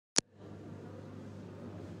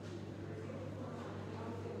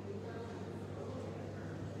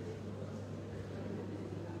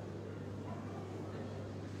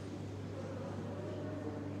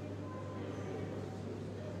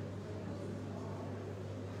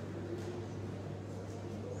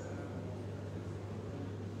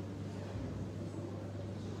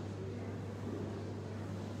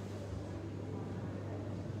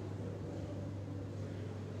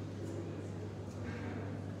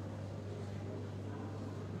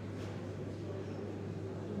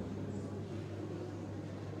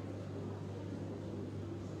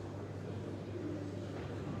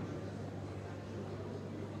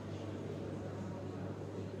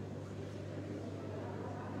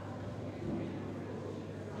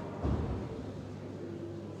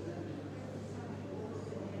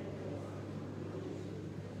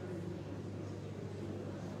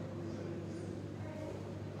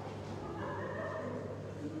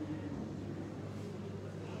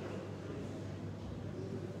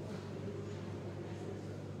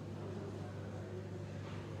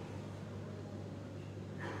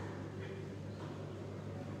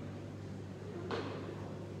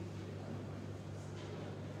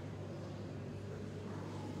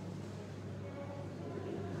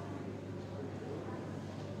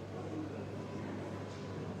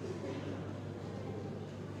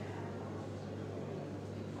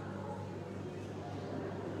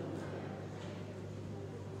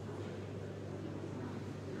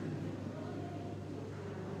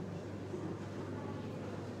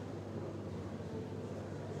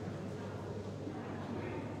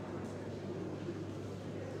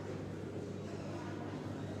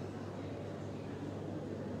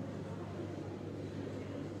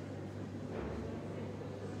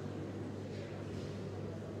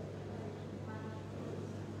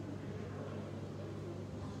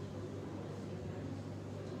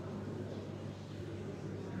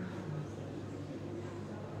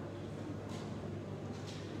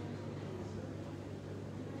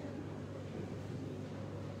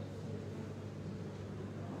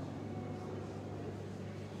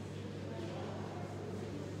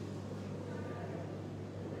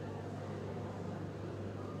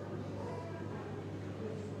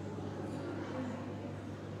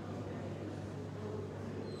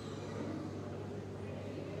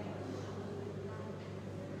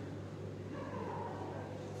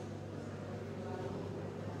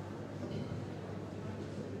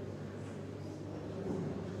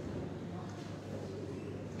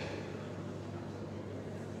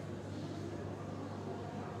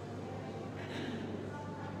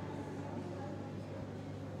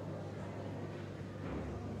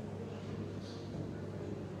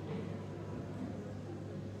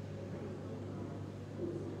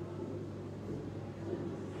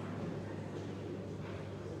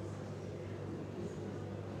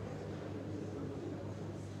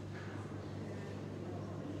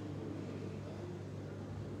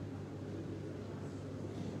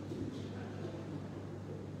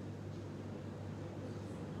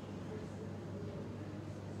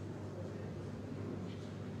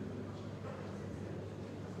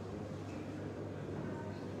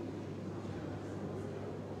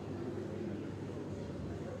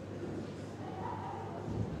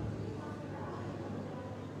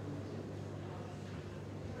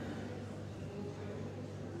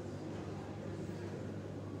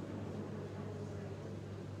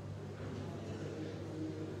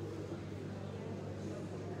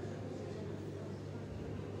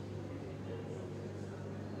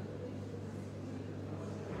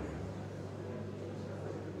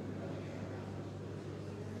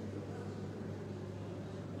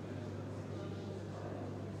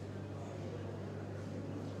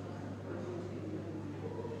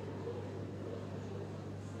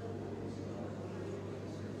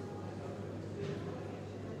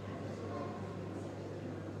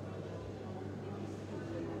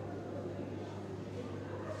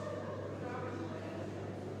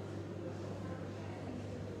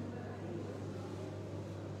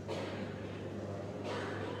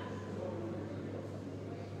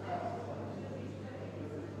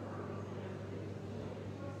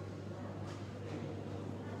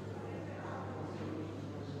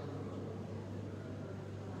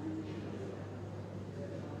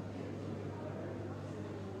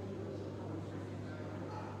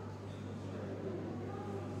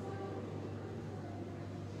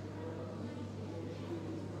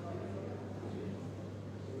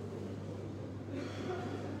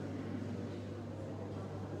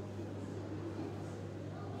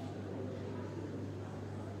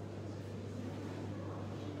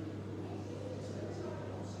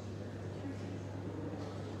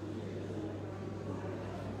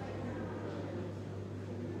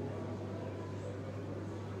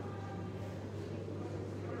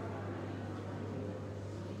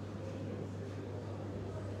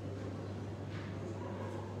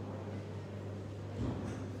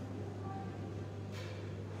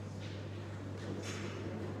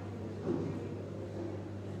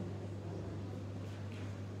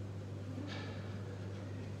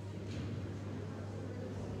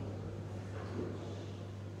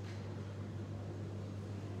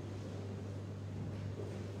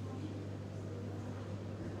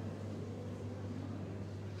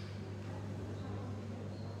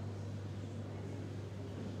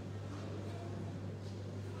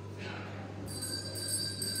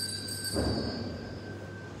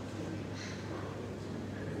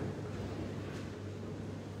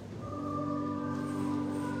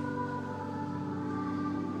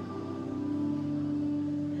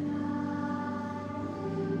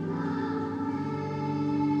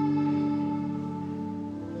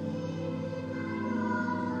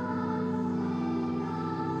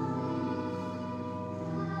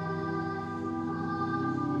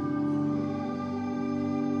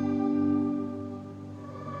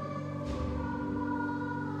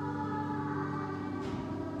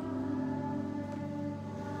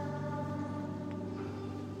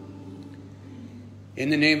In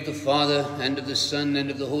the name of the Father, and of the Son, and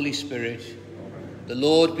of the Holy Spirit, the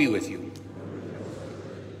Lord be with you.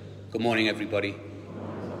 Good morning, everybody.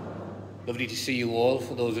 Lovely to see you all.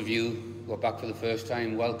 For those of you who are back for the first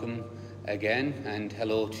time, welcome again, and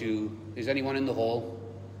hello to... Is anyone in the hall?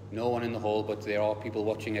 No one in the hall, but there are people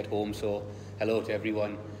watching at home, so hello to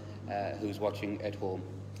everyone who's watching at home.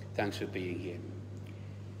 Thanks for being here.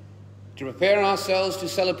 To prepare ourselves to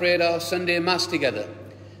celebrate our Sunday Mass together,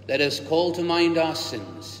 let us call to mind our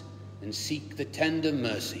sins and seek the tender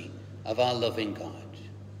mercy of our loving God.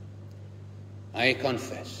 I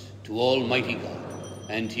confess to Almighty God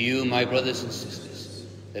and to you, my brothers and sisters,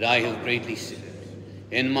 that I have greatly sinned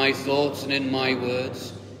in my thoughts and in my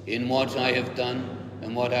words, in what I have done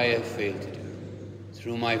and what I have failed to do,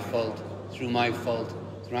 through my fault, through my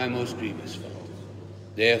most grievous fault.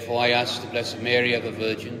 Therefore I ask the Blessed Mary, ever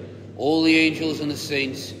Virgin, all the angels and the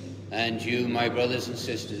saints, and you, my brothers and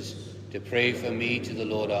sisters, to pray for me to the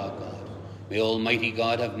Lord our God. May Almighty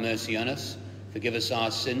God have mercy on us, forgive us our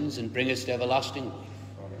sins, and bring us to everlasting life.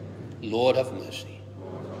 Lord, have mercy.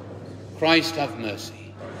 Christ, have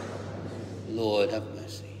mercy. Lord, have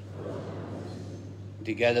mercy.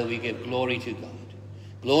 Together we give glory to God.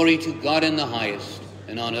 Glory to God in the highest,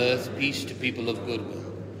 and on earth peace to people of good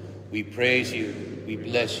will. We praise you, we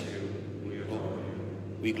bless you,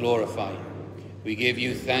 we glorify you. We give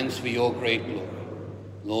you thanks for your great glory.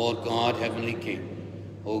 Lord God, Heavenly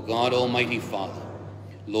King, O God, Almighty Father,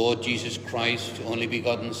 Lord Jesus Christ, only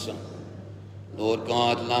begotten Son, Lord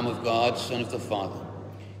God, Lamb of God, Son of the Father,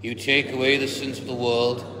 you take away the sins of the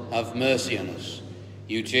world, have mercy on us.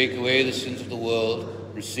 You take away the sins of the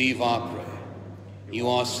world, receive our prayer. You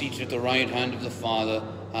are seated at the right hand of the Father,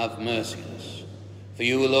 have mercy on us. For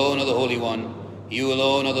you alone are the Holy One, you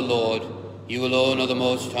alone are the Lord, you alone are the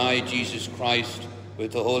Most High, Jesus Christ,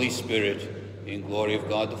 with the Holy Spirit, in glory of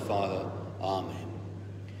God the Father. Amen.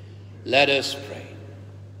 Let us pray.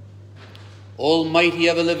 Almighty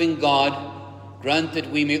ever-living God, grant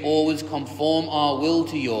that we may always conform our will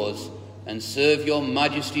to yours and serve your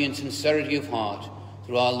majesty and sincerity of heart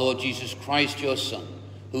through our Lord Jesus Christ, your Son,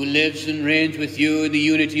 who lives and reigns with you in the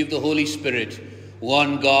unity of the Holy Spirit,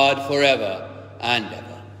 one God forever and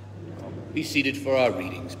ever. Be seated for our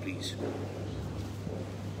readings, please.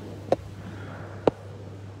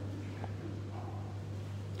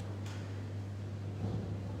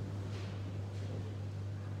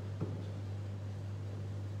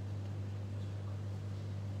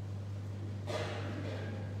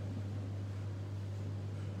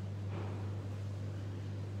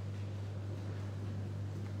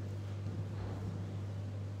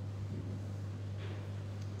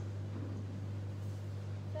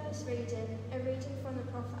 A reading from the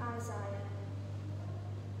prophet Isaiah.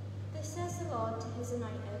 This says the Lord to his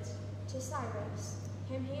anointed, to Cyrus,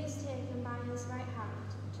 whom he has taken by his right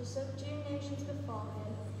hand, to subdue nations before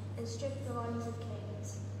him, and strip the loins of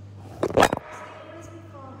kings. Satan is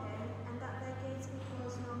before him, and that their gates be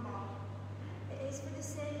closed no more. It is for the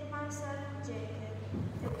sake of my servant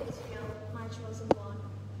Jacob, of Israel, my chosen one.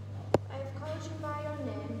 I have called you by your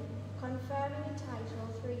name, confirming a title,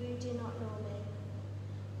 for you do not know me.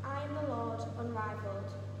 I am the Lord,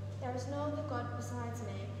 unrivaled. There is no other God besides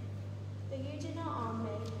me. Though you do not harm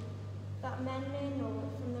me, that men may know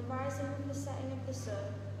from the rising and the setting of the sun,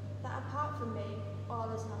 that apart from me, all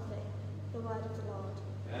is nothing. The word of the Lord.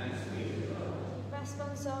 Thanks be to God.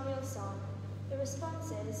 Responsorial song. The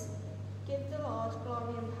response is, give the Lord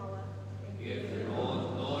glory and power. Give the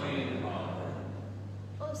Lord glory and power.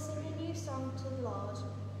 Oh, sing a new song to the Lord.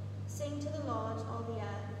 Sing to the Lord, all the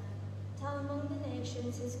earth. Tell among the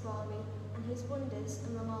nations his glory, and his wonders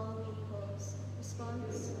among all the peoples.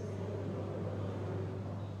 Response.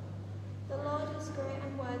 The Lord is great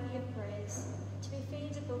and worthy of praise, to be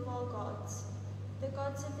feared above all gods. The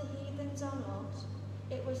gods of the heathens are not.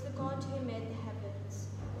 It was the God who made the heavens.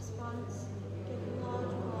 Response. Give the Lord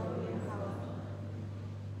glory and power.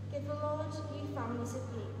 Give the Lord, you families of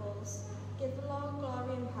peoples. Give the Lord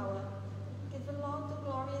glory and power. Give the Lord the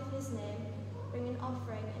glory of his name. Bring an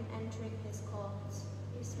offering and entering his courts.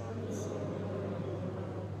 Response.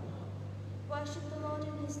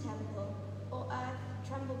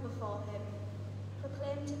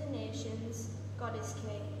 nations, God is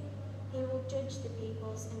king. He will judge the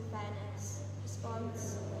peoples in fairness.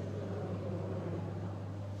 Response.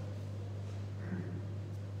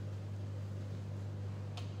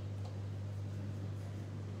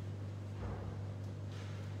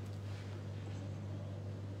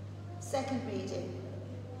 Second reading.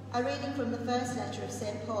 A reading from the first letter of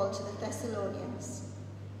St. Paul to the Thessalonians.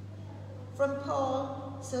 From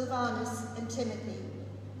Paul, Silvanus, and Timothy,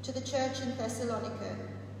 to the church in Thessalonica,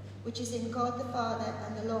 which is in God the Father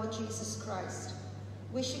and the Lord Jesus Christ,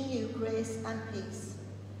 wishing you grace and peace.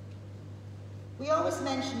 We always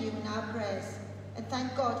mention you in our prayers and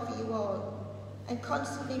thank God for you all, and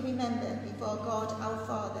constantly remember before God our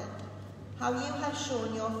Father how you have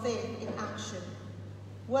shown your faith in action,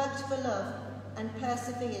 worked for love, and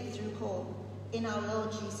persevered through hope in our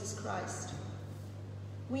Lord Jesus Christ.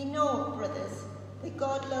 We know, brothers, that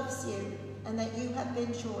God loves you and that you have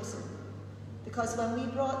been chosen, because when we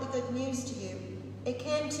brought the good news to you, it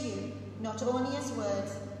came to you not only as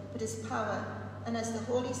words, but as power and as the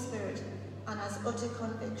Holy Spirit and as utter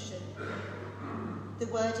conviction. The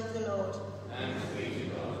word of the Lord. Thanks be to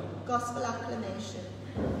God. Gospel acclamation.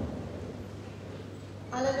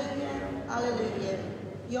 Alleluia, alleluia.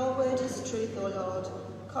 Your word is truth, O Lord.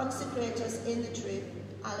 Consecrate us in the truth.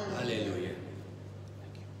 Alleluia. Hallelujah.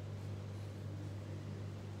 Thank you.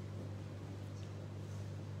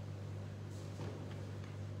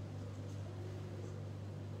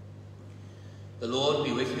 The Lord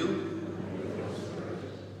be with you.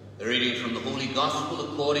 The reading from the Holy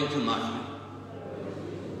Gospel according to Matthew.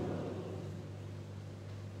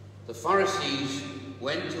 The Pharisees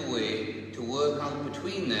went away to work out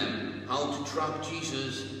between them how to trap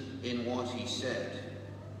Jesus in what he said.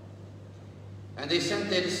 And they sent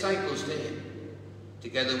their disciples to him,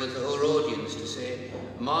 together with the Herodians, to say,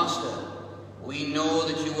 Master, we know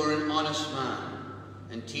that you are an honest man,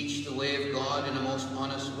 and teach the way of God in a most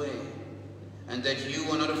honest way, and that you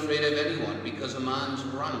are not afraid of anyone, because a man's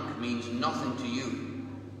rank means nothing to you.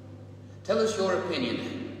 Tell us your opinion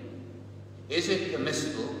then. Is it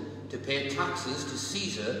permissible to pay taxes to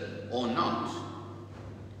Caesar or not?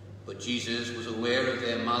 But Jesus was aware of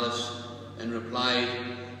their malice and replied,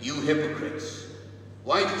 You hypocrites,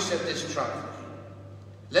 why do you set this trap for me?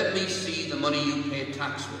 Let me see the money you pay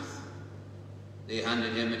tax with. They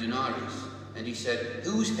handed him a denarius, and he said,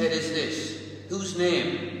 Whose head is this? Whose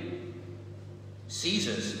name?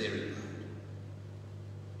 Caesar's, they replied.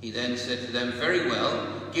 He then said to them, Very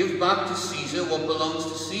well, give back to Caesar what belongs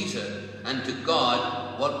to Caesar, and to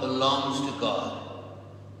God what belongs to God.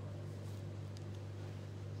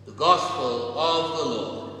 The Gospel of the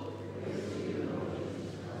Lord.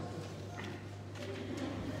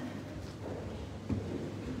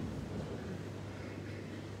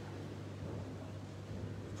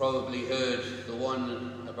 You've probably heard the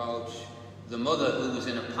one about the mother who was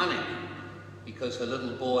in a panic because her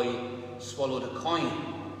little boy swallowed a coin.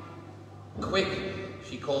 Quick,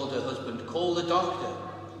 she called her husband, Call the doctor.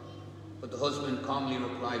 But the husband calmly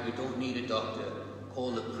replied, We don't need a doctor,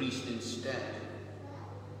 call the priest instead.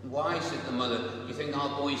 Why, said the mother, do you think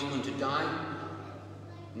our boy's going to die?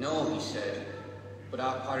 No, he said, but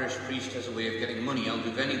our parish priest has a way of getting money out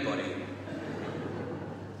of anybody.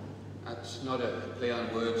 That's not a play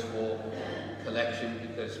on words for collection,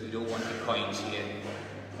 because we don't want the coins here.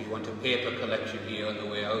 We want a paper collection here on the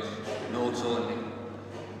way out, notes only.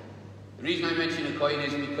 The reason I mention a coin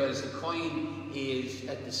is because the coin is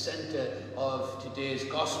at the centre of today's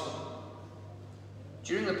gospel.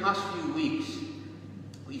 During the past few weeks,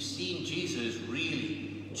 we've seen Jesus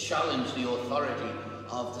really challenge the authority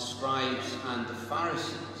of the scribes and the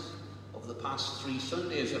Pharisees. Over the past 3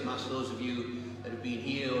 Sundays at Mass, those of you that have been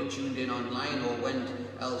here or tuned in online or went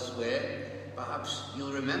elsewhere, perhaps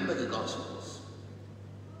you'll remember the Gospels.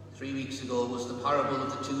 3 weeks ago was the parable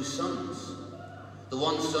of the 2 sons. The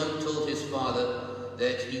one son told his father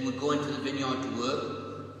that he would go into the vineyard to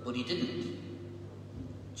work, but he didn't.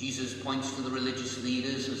 Jesus points to the religious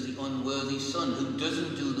leaders as the unworthy son who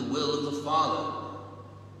doesn't do the will of the Father.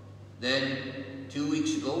 Then, 2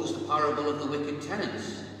 weeks ago was the parable of the wicked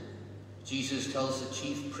tenants. Jesus tells the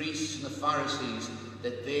chief priests and the Pharisees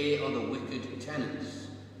that they are the wicked tenants.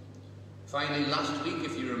 Finally, last week,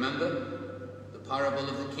 if you remember, the parable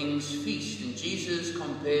of the king's feast, and Jesus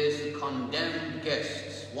compares the condemned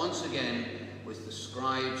guests once again with the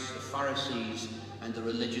scribes, the Pharisees, and the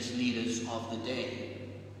religious leaders of the day.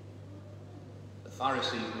 The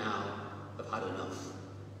Pharisees now have had enough.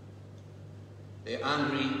 They're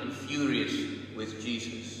angry and furious with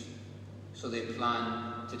Jesus, so they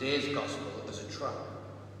plan today's gospel as a trap.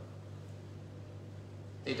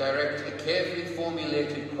 They direct a carefully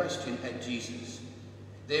formulated question at Jesus.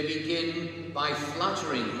 They begin by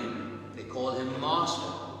flattering him. They call him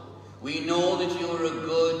Master. We know that you're a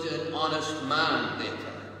good and honest man, they tell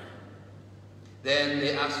him. Then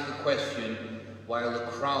they ask the question while the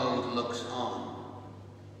crowd looks on.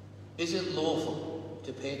 Is it lawful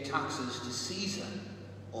to pay taxes to Caesar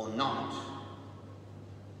or not?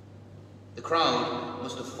 The crowd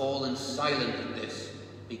must have fallen silent at this,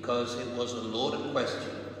 because it was a loaded question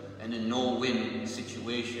and a no-win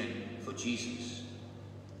situation for Jesus.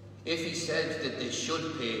 If he said that they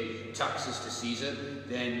should pay taxes to Caesar,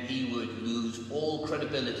 then he would lose all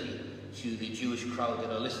credibility to the Jewish crowd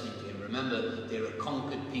that are listening to him. Remember, they're a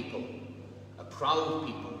conquered people, a proud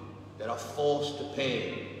people that are forced to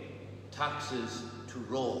pay taxes to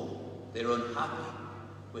Rome. They're unhappy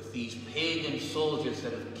with these pagan soldiers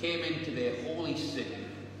that have came into their holy city,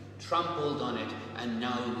 trampled on it, and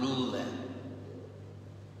now rule them.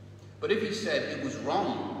 But if he said it was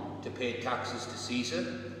wrong to pay taxes to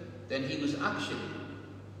Caesar, then he was actually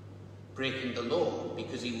breaking the law,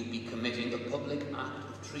 because he would be committing a public act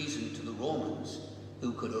of treason to the Romans,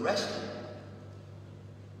 who could arrest him.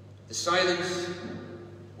 The silence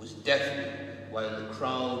was deafening while the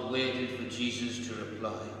crowd waited for Jesus to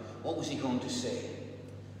reply. What was he going to say?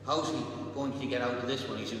 How's he going to get out of this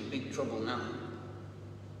one? He's in big trouble now.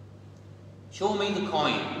 Show me the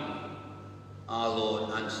coin, our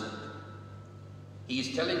Lord answered. He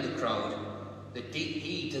is telling the crowd that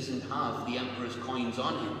he doesn't have the emperor's coins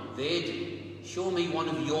on him. They do. Show me one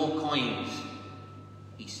of your coins,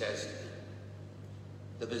 he says to them.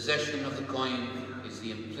 The possession of the coin is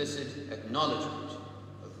the implicit acknowledgement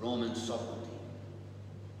of Roman sovereignty,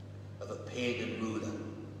 of a pagan ruler,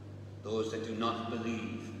 those that do not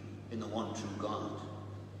believe in the one true God.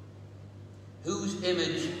 Whose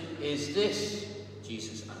image is this?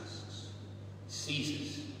 Jesus asks.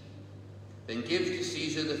 Caesar's. Then give to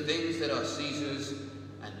Caesar the things that are Caesar's,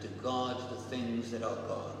 and to God the things that are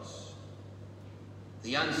God's.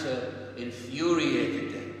 The answer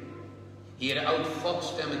infuriated them. He had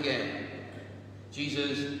outfoxed them again.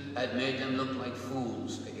 Jesus had made them look like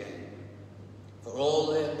fools again. For all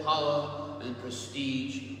their power and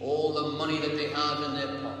prestige, all the money that they have in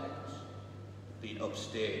their pockets, being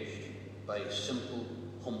upstaged by a simple,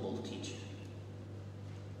 humble teacher.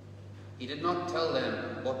 He did not tell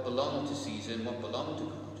them what belonged to Caesar and what belonged to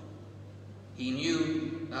God. He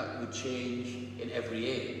knew that would change in every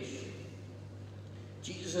age.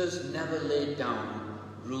 Jesus never laid down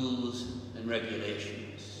rules and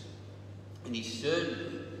regulations. And he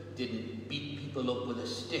certainly didn't beat people up with a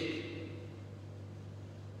stick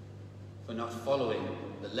for not following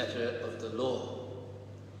the letter of the law.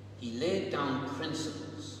 He laid down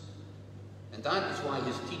principles. And that is why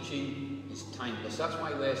his teaching is timeless. That's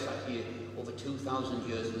why we're sat here over 2,000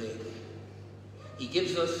 years later. He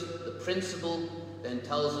gives us the principle, then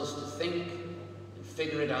tells us to think and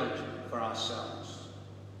figure it out for ourselves.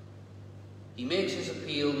 He makes his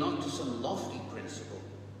appeal not to some lofty principle,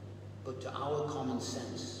 but to our common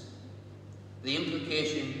sense. The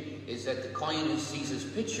implication is that the coin has Caesar's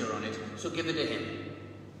picture on it, so give it to him.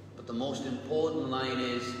 But the most important line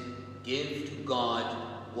is, give to God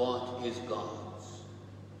what is God's.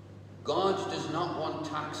 God does not want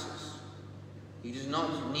taxes. He does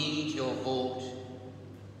not need your vote.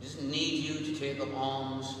 He doesn't need you to take up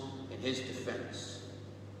arms in his defense.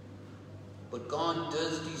 But God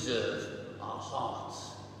does deserve our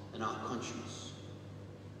hearts and our conscience.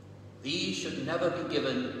 These should never be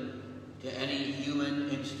given to any human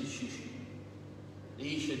institution.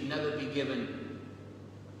 These should never be given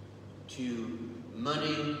to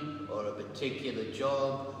money or a particular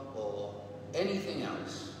job or anything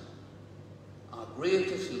else. Our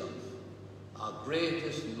greatest love, our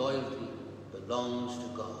greatest loyalty belongs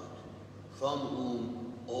to God, from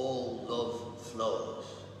whom all love flows.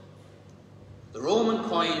 The Roman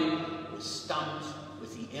coin was stamped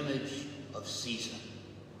with the image of Caesar.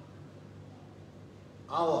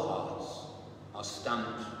 Our hearts are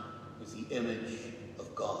stamped with the image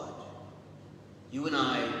of God. You and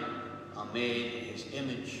I are made in his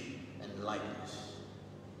image and likeness.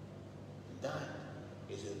 And that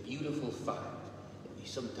is a beautiful fact that we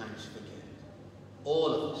sometimes forget. All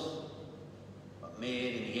of us are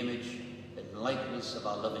made in the image and likeness of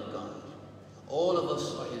our loving God. All of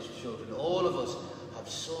us are his children. All of us have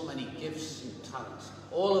so many gifts and talents.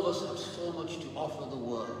 All of us have so much to offer the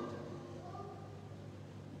world.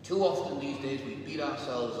 Too often these days we beat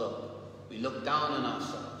ourselves up. We look down on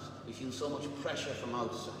ourselves. We feel so much pressure from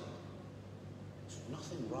outside. There's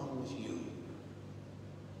nothing wrong with you.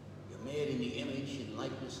 You're made in the image and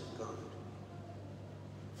likeness of God.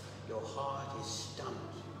 Your heart is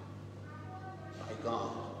stamped by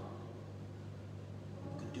God.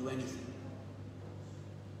 You can do anything.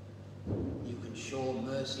 You can show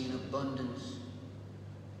mercy in abundance.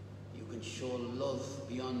 You can show love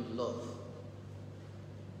beyond love.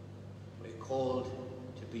 We're called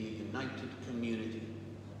to be a united community,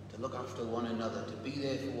 to look after one another, to be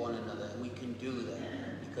there for one another. And we can do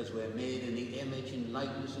that because we're made in the image and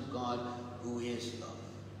likeness of God, who is love.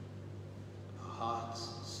 Our hearts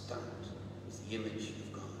stamped with the image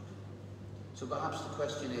of God. So perhaps the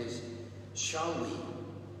question is, shall we,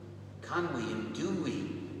 can we, and do we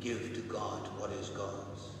give to God what is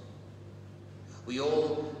God's? We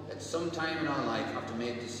all, at some time in our life, have to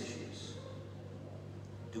make decisions.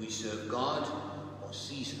 Do we serve God or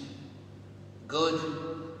Caesar? Good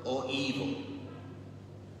or evil?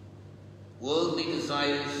 Worldly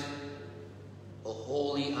desires or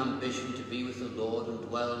holy ambition to be with the Lord and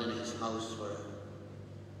dwell in his house forever?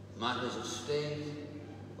 Matters of state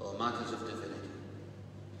or matters of divinity?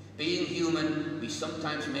 Being human, we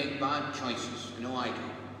sometimes make bad choices. I know I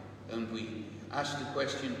do. And we ask the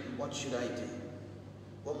question, what should I do?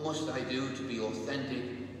 What must I do to be authentic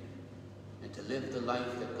and to live the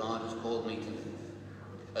life that God has called me to live?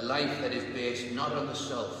 A life that is based not on the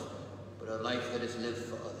self, but a life that is lived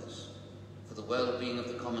for others, for the well-being of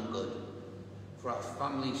the common good, for our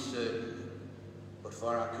families certainly, but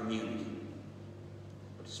for our community,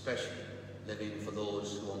 but especially living for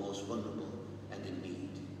those who are most vulnerable and in need.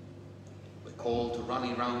 We're called to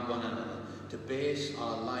rally round one another, to base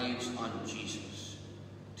our lives on Jesus,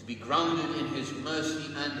 to be grounded in his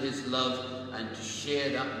mercy and his love, and to share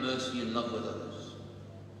that mercy and love with others.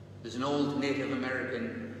 There's an old Native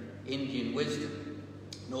American Indian wisdom.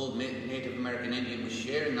 An old Native American Indian was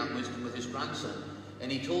sharing that wisdom with his grandson,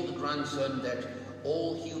 and he told the grandson that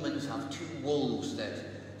all humans have two wolves that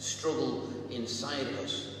struggle inside of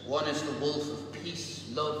us. One is the wolf of peace,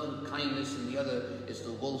 love and kindness, and the other is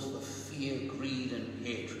the wolf of fear, greed and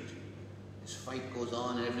hatred. This fight goes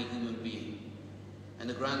on in every human being. And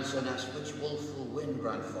the grandson asked, which wolf will win,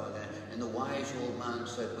 grandfather? And the wise old man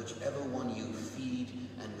said, whichever one you feed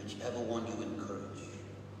and whichever one you encourage.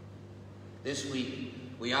 This week,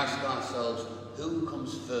 we ask ourselves, who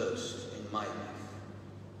comes first in my life?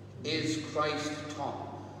 Is Christ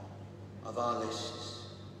top of our lists?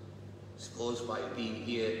 I suppose by being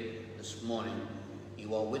here this morning,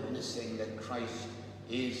 you are witnessing that Christ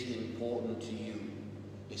is important to you.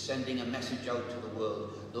 You're sending a message out to the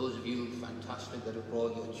world. Those of you, fantastic, that have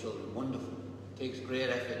brought your children, wonderful. It takes great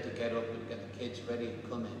effort to get up and get the kids ready and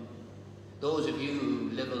come in. Those of you who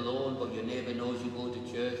live alone, but your neighbour knows you go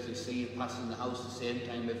to church, they see you passing the house the same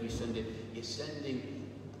time every Sunday, you're sending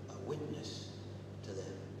a witness to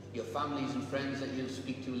them. Your families and friends that you'll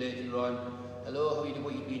speak to later on, hello, how are you doing?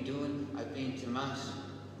 What have you been doing? I've been to Mass.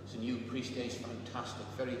 There's a new priest there, he's fantastic,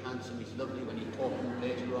 very handsome, he's lovely when you talk to him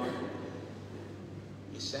later on.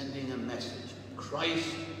 You're sending a message. Christ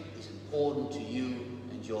is important to you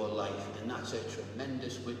and your life, and that's a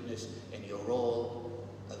tremendous witness, and you're all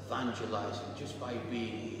evangelizing just by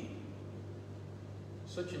being here.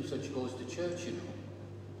 Such and such goes to church, you know.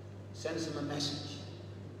 Sends them a message.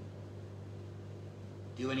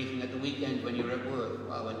 Do anything at the weekend when you're at work?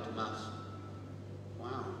 Well, I went to Mass.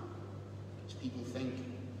 Wow. It's people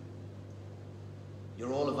thinking.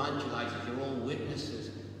 You're all evangelizers, you're all witnesses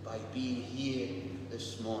by being here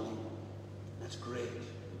this morning. That's great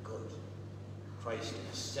and good. Christ in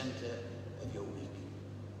the center of your week.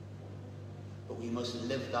 But we must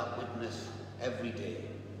live that witness every day.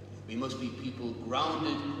 We must be people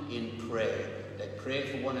grounded in prayer, that pray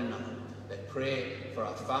for one another, that pray for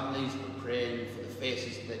our families, but praying for the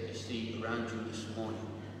faces that you see around you this morning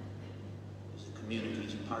as a community,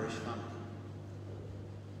 as a parish family.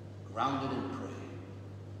 Grounded in prayer,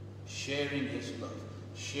 sharing his love,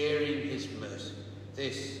 sharing his mercy.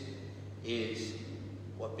 This is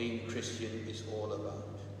what being Christian is all about.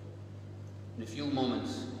 In a few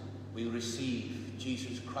moments, we receive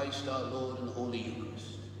Jesus Christ our Lord in the Holy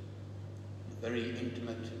Eucharist in a very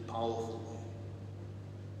intimate and powerful way.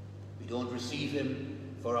 We don't receive him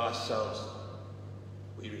for ourselves.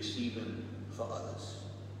 We receive him for others.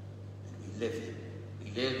 And we live him.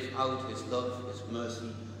 We live out his love, his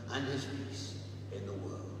mercy, and his peace in the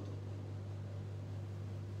world.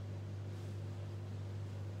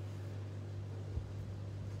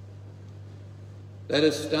 Let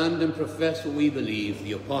us stand and profess what we believe,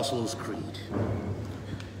 the Apostles' Creed.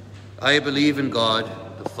 I believe in God,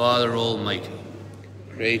 the Father Almighty,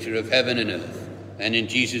 creator of heaven and earth, and in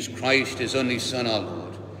Jesus Christ, his only Son, our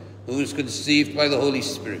Lord, who was conceived by the Holy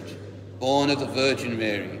Spirit, born of the Virgin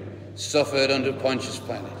Mary, suffered under Pontius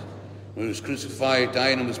Pilate, who was crucified,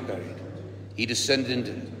 died, and was buried. He descended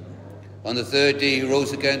into death. On the third day he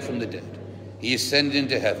rose again from the dead. he ascended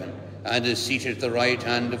into heaven and is seated at the right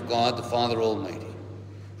hand of God the Father Almighty.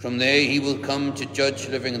 From there he will come to judge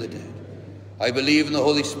the living and the dead. I believe in the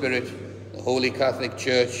Holy Spirit, the Holy Catholic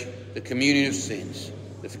Church, the communion of saints,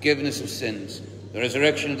 the forgiveness of sins, the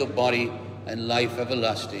resurrection of the body, and life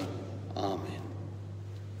everlasting. Amen.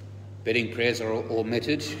 Bidding prayers are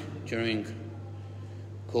omitted during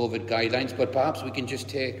COVID guidelines, but perhaps we can just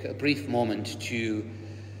take a brief moment to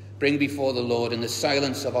bring before the Lord in the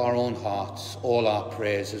silence of our own hearts all our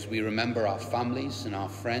prayers as we remember our families and our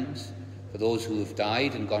friends, for those who have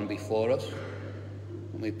died and gone before us.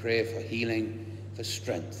 And we pray for healing, for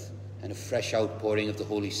strength, and a fresh outpouring of the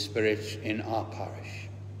Holy Spirit in our parish.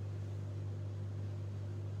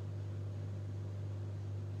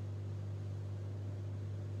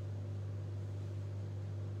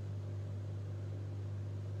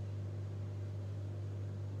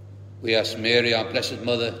 We ask Mary, our Blessed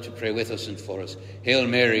Mother, to pray with us and for us. Hail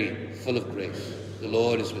Mary, full of grace, the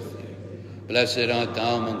Lord is with thee. Blessed art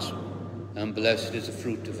thou amongst women, and blessed is the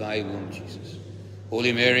fruit of thy womb, Jesus.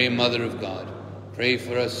 Holy Mary, Mother of God, pray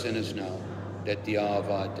for us sinners now, and at the hour of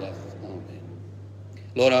our death. Amen.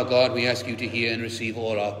 Lord our God, we ask you to hear and receive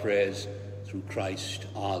all our prayers through Christ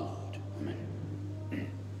our Lord. Amen.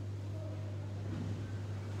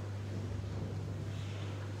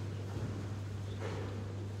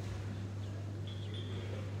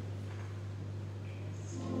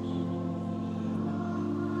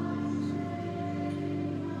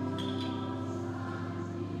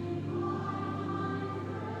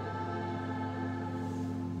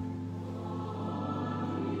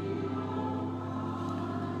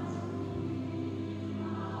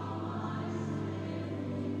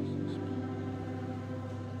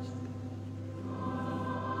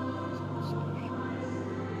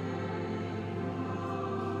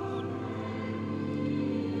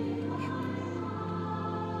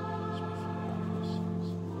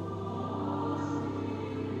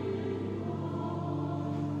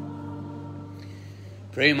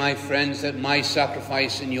 Pray, my friends, that my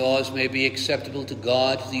sacrifice and yours may be acceptable to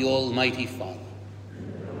God, the Almighty Father.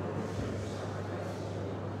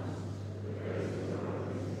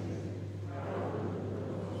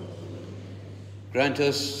 Grant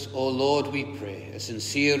us, O Lord, we pray, a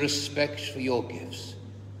sincere respect for your gifts,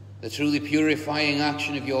 that through the purifying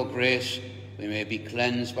action of your grace we may be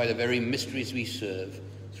cleansed by the very mysteries we serve,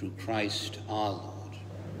 through Christ our Lord.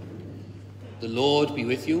 The Lord be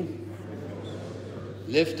with you.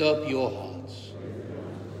 Lift up your hearts.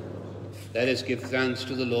 Let us give thanks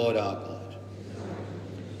to the Lord our God.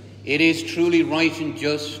 It is truly right and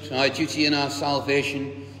just, our duty and our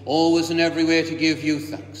salvation, always and everywhere to give you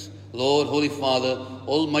thanks, Lord, Holy Father,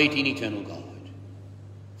 Almighty and Eternal God.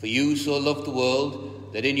 For you so loved the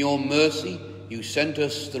world that in your mercy you sent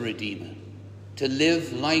us the Redeemer, to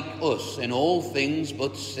live like us in all things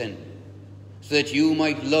but sin, so that you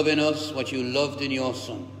might love in us what you loved in your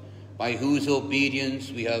Son, by whose obedience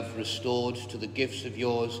we have restored to the gifts of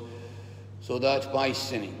yours, so that by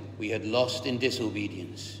sinning we had lost in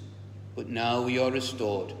disobedience, but now we are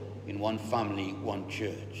restored in one family, one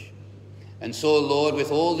church. And so, Lord,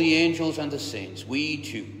 with all the angels and the saints, we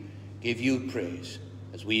too give you praise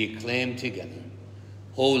as we acclaim together,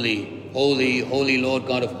 Holy, holy, holy Lord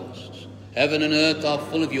God of hosts, heaven and earth are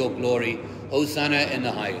full of your glory. Hosanna in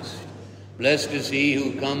the highest. Blessed is he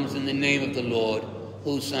who comes in the name of the Lord.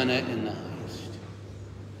 Hosanna in the highest.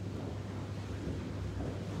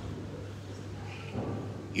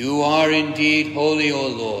 You are indeed holy, O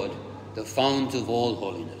Lord, the fount of all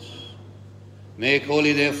holiness. Make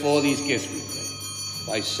holy, therefore, these gifts,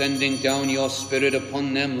 we pray, by sending down your Spirit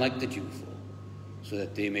upon them like the dewfall, so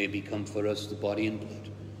that they may become for us the body and blood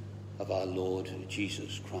of our Lord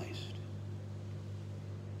Jesus Christ.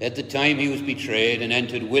 At the time he was betrayed and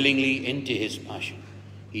entered willingly into his passion,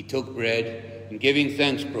 he took bread, and giving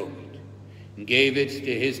thanks broke it, and gave it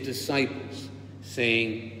to his disciples,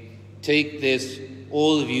 saying, Take this,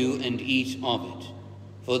 all of you, and eat of it,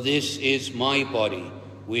 for this is my body,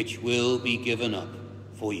 which will be given up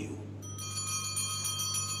for you.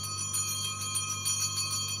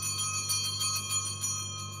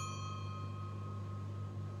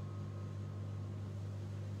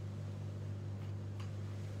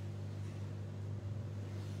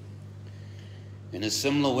 In a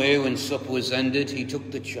similar way, when supper was ended, he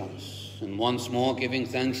took the chalice, and once more giving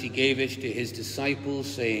thanks, he gave it to his disciples,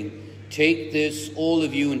 saying, Take this, all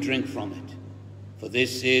of you, and drink from it, for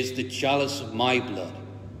this is the chalice of my blood,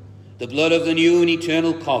 the blood of the new and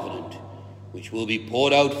eternal covenant, which will be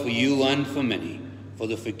poured out for you and for many for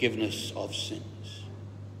the forgiveness of sins.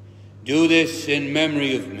 Do this in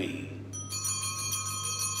memory of me.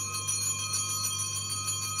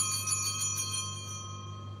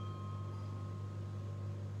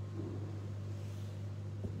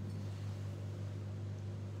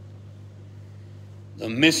 The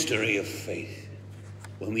mystery of faith.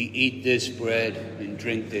 When we eat this bread and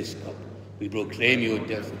drink this cup, we proclaim your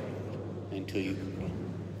death until you come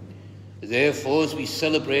again. Therefore, as we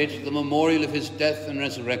celebrate the memorial of his death and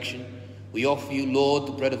resurrection, we offer you, Lord,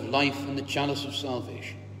 the bread of life and the chalice of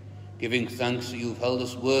salvation, giving thanks that you have held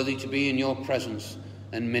us worthy to be in your presence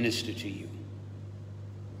and minister to you.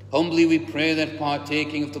 Humbly we pray that,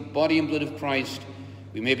 partaking of the body and blood of Christ,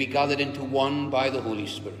 we may be gathered into one by the Holy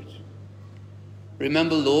Spirit.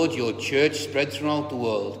 Remember, Lord, your church spread throughout the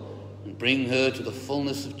world, and bring her to the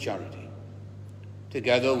fullness of charity.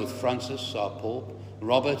 Together with Francis, our Pope,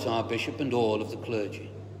 Robert, our Bishop, and all of the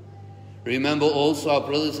clergy. Remember also our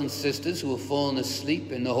brothers and sisters who have fallen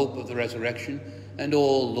asleep in the hope of the resurrection, and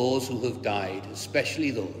all those who have died,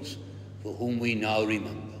 especially those for whom we now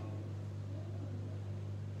remember.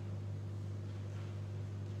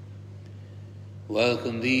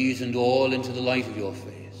 Welcome these and all into the light of your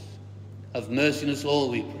face. Have mercy on us all,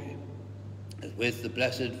 we pray, as with the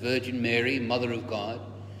Blessed Virgin Mary, Mother of God,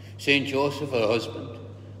 Saint Joseph, her husband,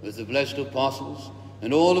 with the blessed apostles,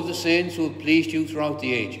 and all of the saints who have pleased you throughout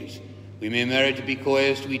the ages, we may merit to be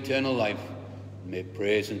co-heirs to eternal life, and may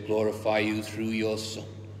praise and glorify you through your Son,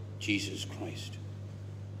 Jesus Christ.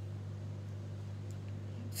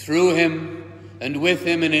 Through him, and with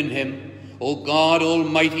him, and in him, O God,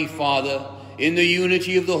 Almighty Father, in the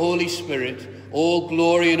unity of the Holy Spirit, all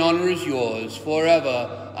glory and honor is yours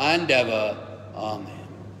forever and ever. Amen.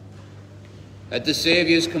 At the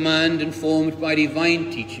Saviour's command, informed by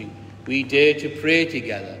divine teaching, we dare to pray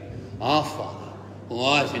together. Our Father, who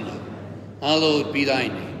art in heaven, hallowed be thy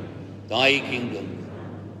name. Thy kingdom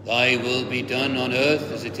come. Thy will be done on earth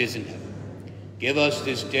as it is in heaven. Give us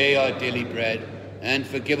this day our daily bread, and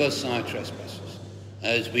forgive us our trespasses,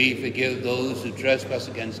 as we forgive those who trespass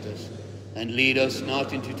against us. And lead us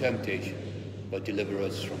not into temptation, but deliver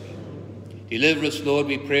us from evil. Deliver us, Lord,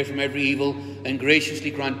 we pray, from every evil, and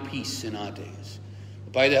graciously grant peace in our days.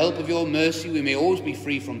 By the help of your mercy, we may always be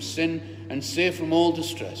free from sin and safe from all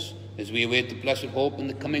distress, as we await the blessed hope and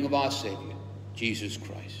the coming of our Saviour, Jesus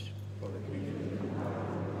Christ.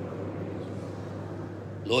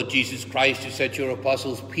 Lord Jesus Christ, who said to your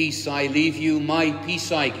apostles, "Peace I leave you, my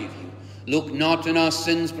peace I give you. Look not on our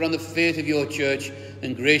sins, but on the faith of your church,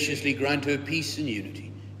 and graciously grant her peace and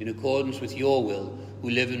unity, in accordance with your will, who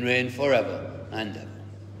live and reign forever and ever."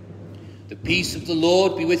 The peace of the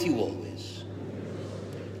Lord be with you always.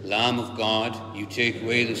 Lamb of God, you take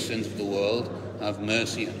away the sins of the world, have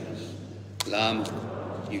mercy on us. Lamb of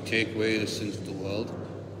God, you take away the sins of the world,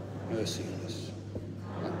 mercy on us.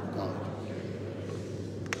 Lamb of God,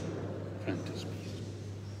 grant us peace.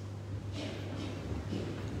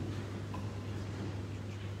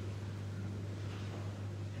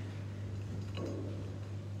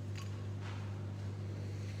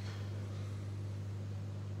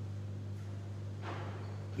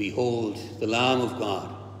 Behold the Lamb of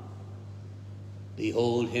God.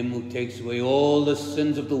 Behold him who takes away all the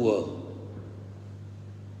sins of the world.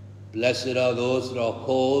 Blessed are those that are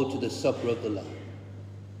called to the supper of the Lamb.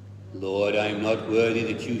 Lord, I am not worthy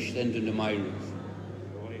that you should enter into my roof,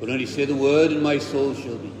 but only say the word, and my soul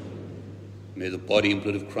shall be. May the body and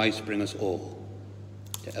blood of Christ bring us all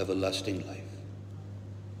to everlasting life.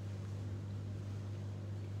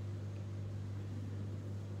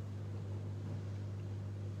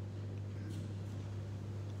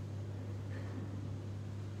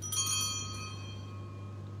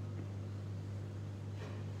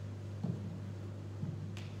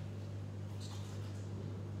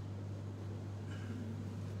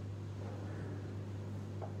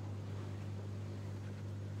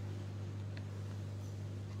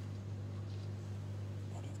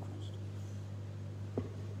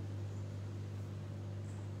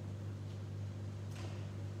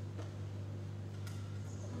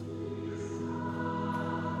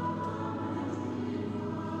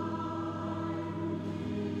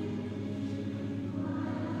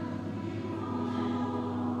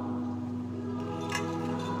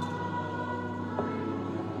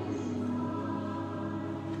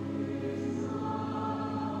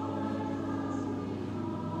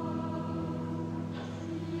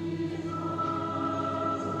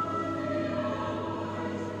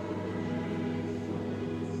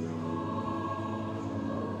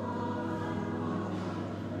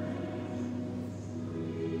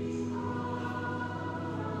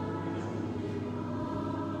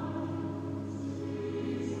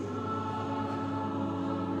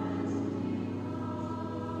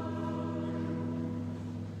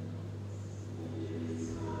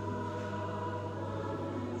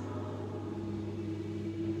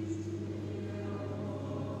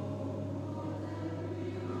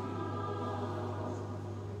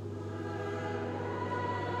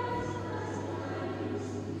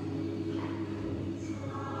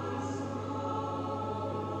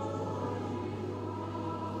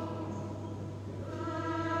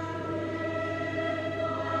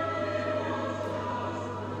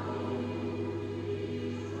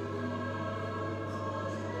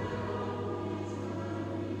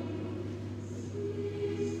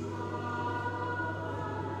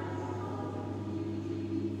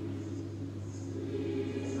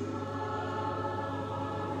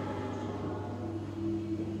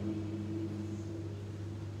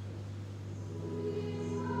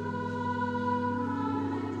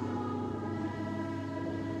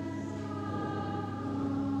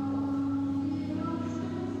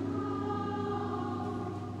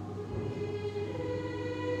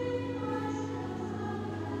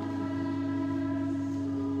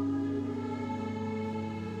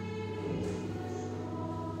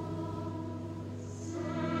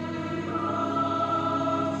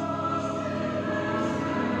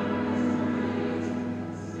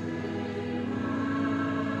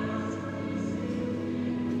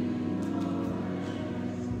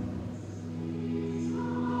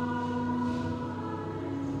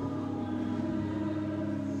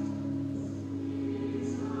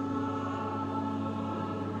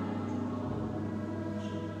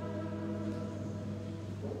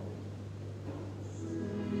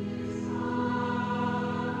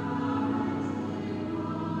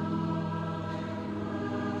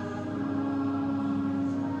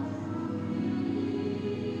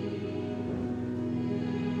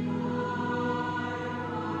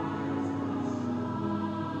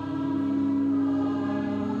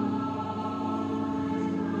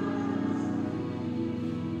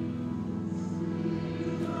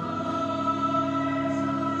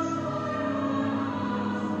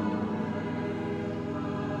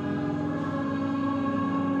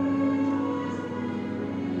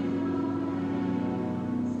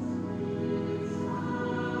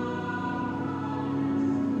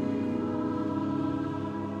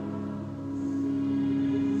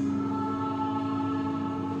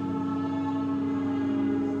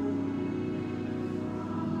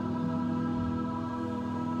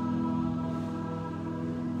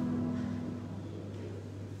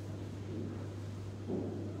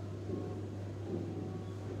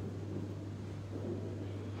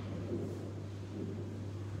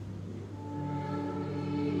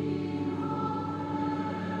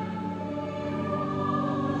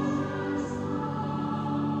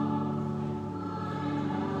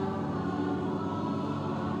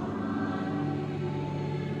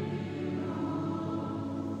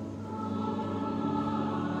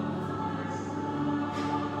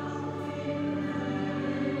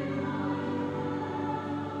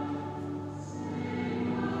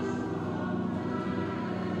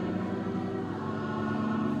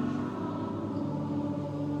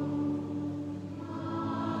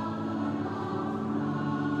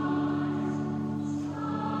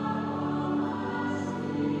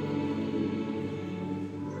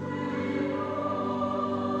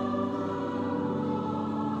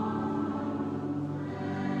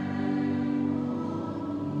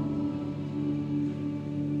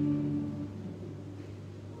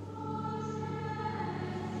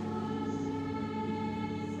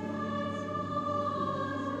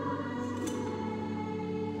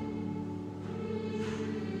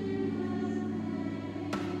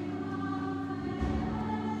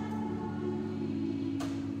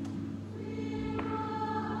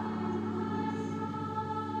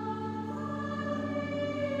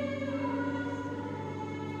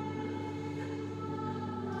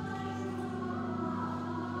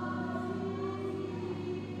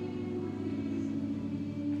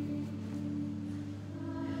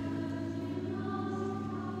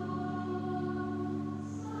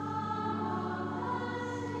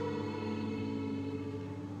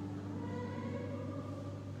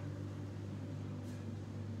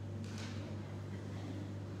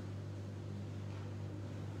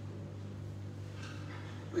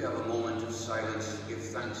 we have a moment of silence to give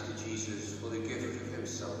thanks to Jesus for the gift of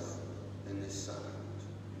himself in this sacrament.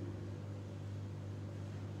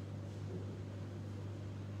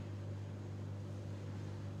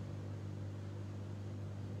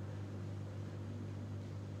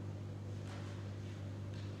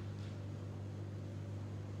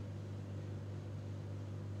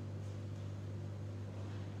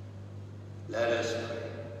 Let us pray.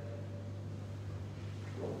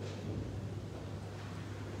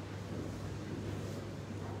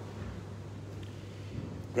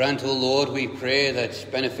 Grant, O Lord, we pray that,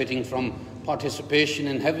 benefiting from participation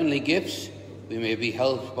in heavenly gifts, we may be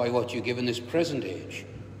helped by what you give in this present age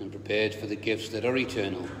and prepared for the gifts that are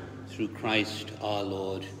eternal, through Christ our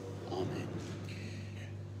Lord. Amen.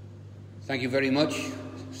 Thank you very much.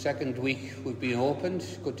 Second week we've been opened.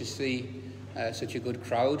 Good to see such a good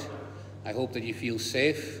crowd. I hope that you feel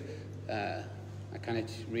safe. I cannot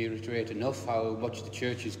reiterate enough how much the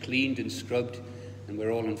church is cleaned and scrubbed, and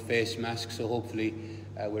we're all in face masks, so hopefully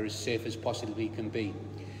we're as safe as possibly can be.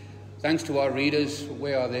 Thanks to our readers.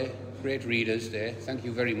 Where are they? Great readers there. Thank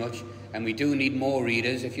you very much. And we do need more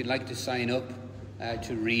readers. If you'd like to sign up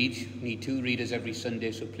to read, we need 2 readers every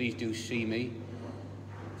Sunday, so please do see me.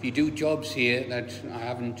 If you do jobs here that I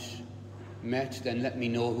haven't met, then let me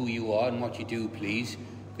know who you are and what you do, please.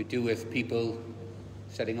 Could do with people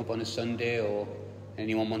setting up on a Sunday, or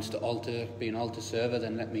anyone wants to be an altar server,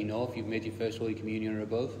 then let me know if you've made your first Holy Communion or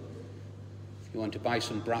above. If you want to buy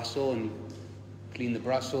some brasso and clean the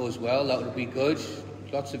brasso as well, that would be good.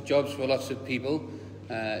 Lots of jobs for lots of people.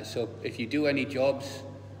 So if you do any jobs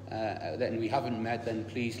that we haven't met, then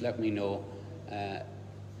please let me know.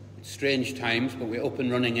 It's strange times, but we're up and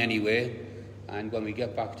running anyway. And when we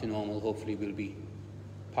get back to normal, hopefully we'll be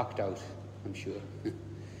packed out, I'm sure.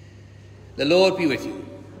 The Lord be with you.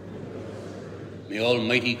 May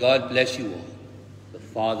Almighty God bless you all, the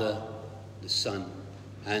Father, the Son,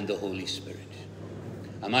 and the Holy Spirit.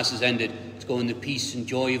 Our Mass is ended. Let's go in the peace and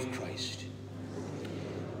joy of Christ.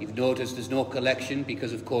 You've noticed there's no collection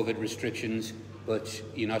because of COVID restrictions, but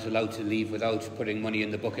you're not allowed to leave without putting money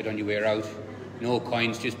in the bucket on your way out. No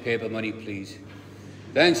coins, just paper money, please.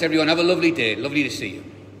 Thanks, everyone. Have a lovely day. Lovely to see you.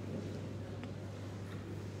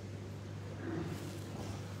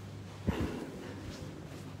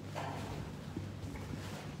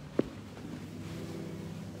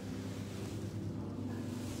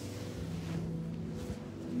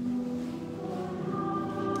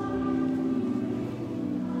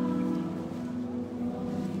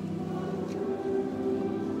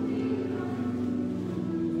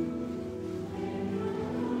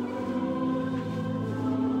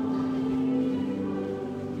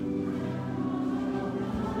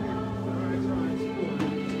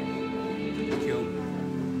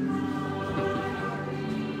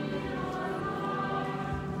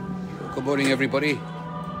 Good morning, everybody.